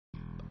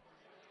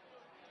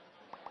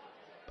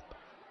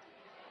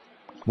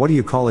What do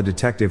you call a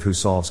detective who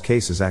solves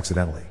cases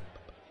accidentally?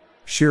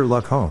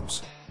 Sherlock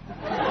Holmes.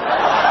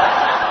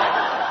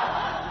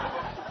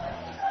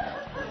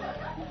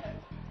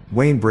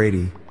 Wayne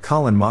Brady,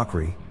 Colin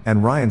Mockery,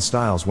 and Ryan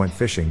Stiles went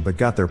fishing but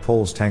got their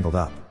poles tangled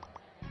up.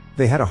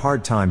 They had a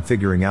hard time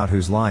figuring out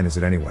whose line is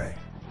it anyway.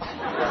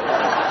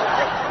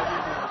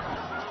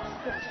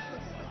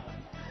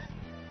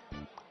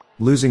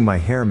 Losing my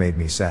hair made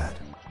me sad.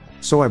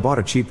 So I bought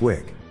a cheap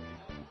wig.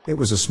 It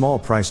was a small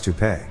price to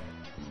pay.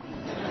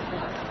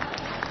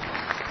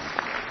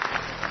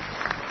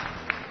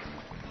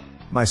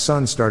 My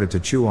son started to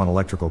chew on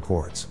electrical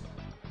cords.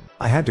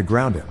 I had to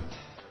ground him.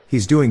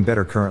 He's doing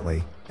better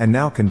currently, and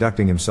now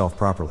conducting himself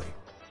properly.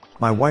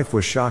 My wife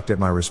was shocked at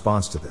my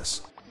response to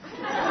this.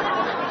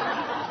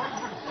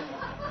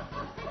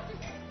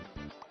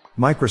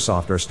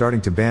 Microsoft are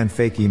starting to ban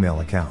fake email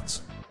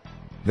accounts.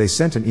 They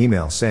sent an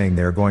email saying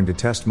they're going to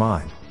test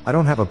mine. I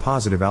don't have a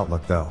positive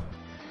outlook though.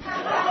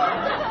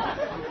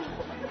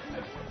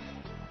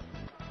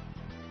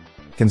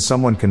 Can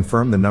someone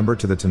confirm the number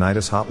to the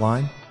tinnitus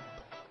hotline?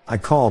 I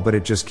call but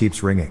it just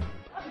keeps ringing.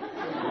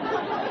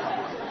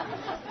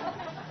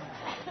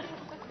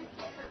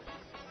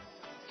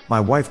 My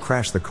wife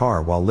crashed the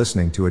car while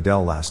listening to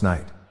Adele last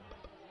night.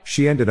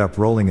 She ended up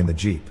rolling in the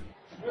Jeep.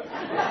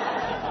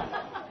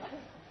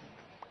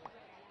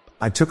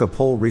 I took a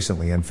poll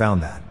recently and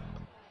found that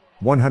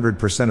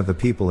 100% of the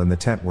people in the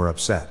tent were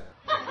upset.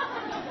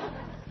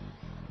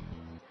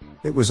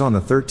 It was on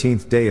the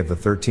 13th day of the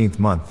 13th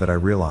month that I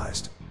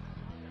realized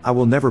I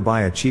will never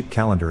buy a cheap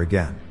calendar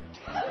again.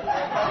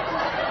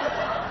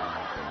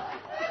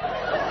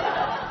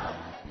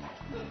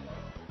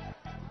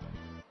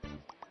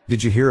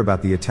 Did you hear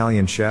about the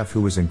Italian chef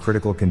who was in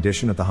critical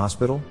condition at the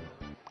hospital?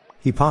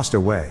 He passed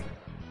away.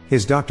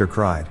 His doctor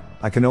cried,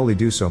 "I can only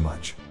do so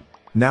much."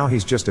 Now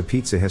he's just a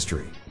pizza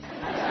history.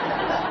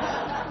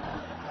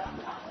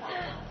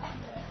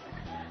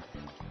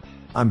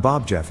 I'm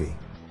Bob Jeffy.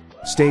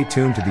 Stay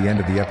tuned to the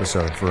end of the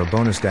episode for a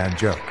bonus dad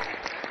joke.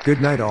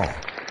 Good night all.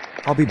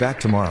 I'll be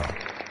back tomorrow.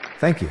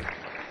 Thank you.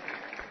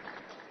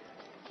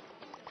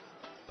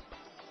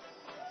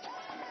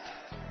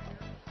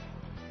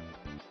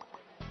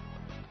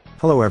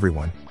 Hello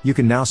everyone, you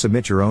can now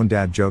submit your own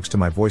dad jokes to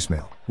my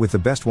voicemail, with the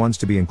best ones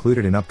to be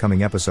included in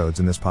upcoming episodes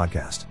in this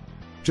podcast.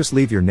 Just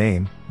leave your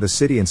name, the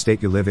city and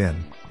state you live in,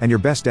 and your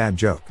best dad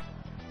joke.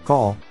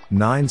 Call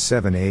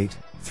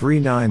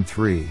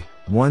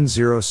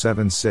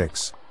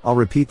 978-393-1076. I'll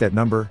repeat that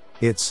number,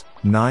 it's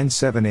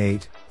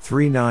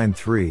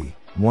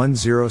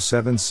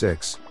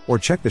 978-393-1076, or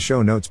check the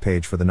show notes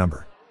page for the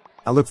number.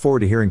 I look forward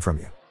to hearing from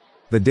you.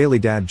 The Daily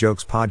Dad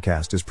Jokes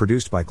podcast is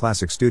produced by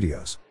Classic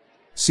Studios.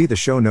 See the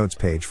show notes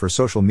page for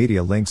social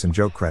media links and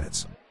joke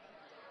credits.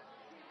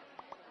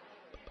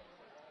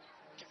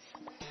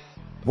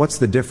 What's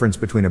the difference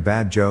between a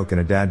bad joke and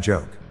a dad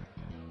joke?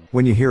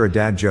 When you hear a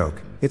dad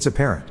joke, it's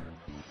apparent.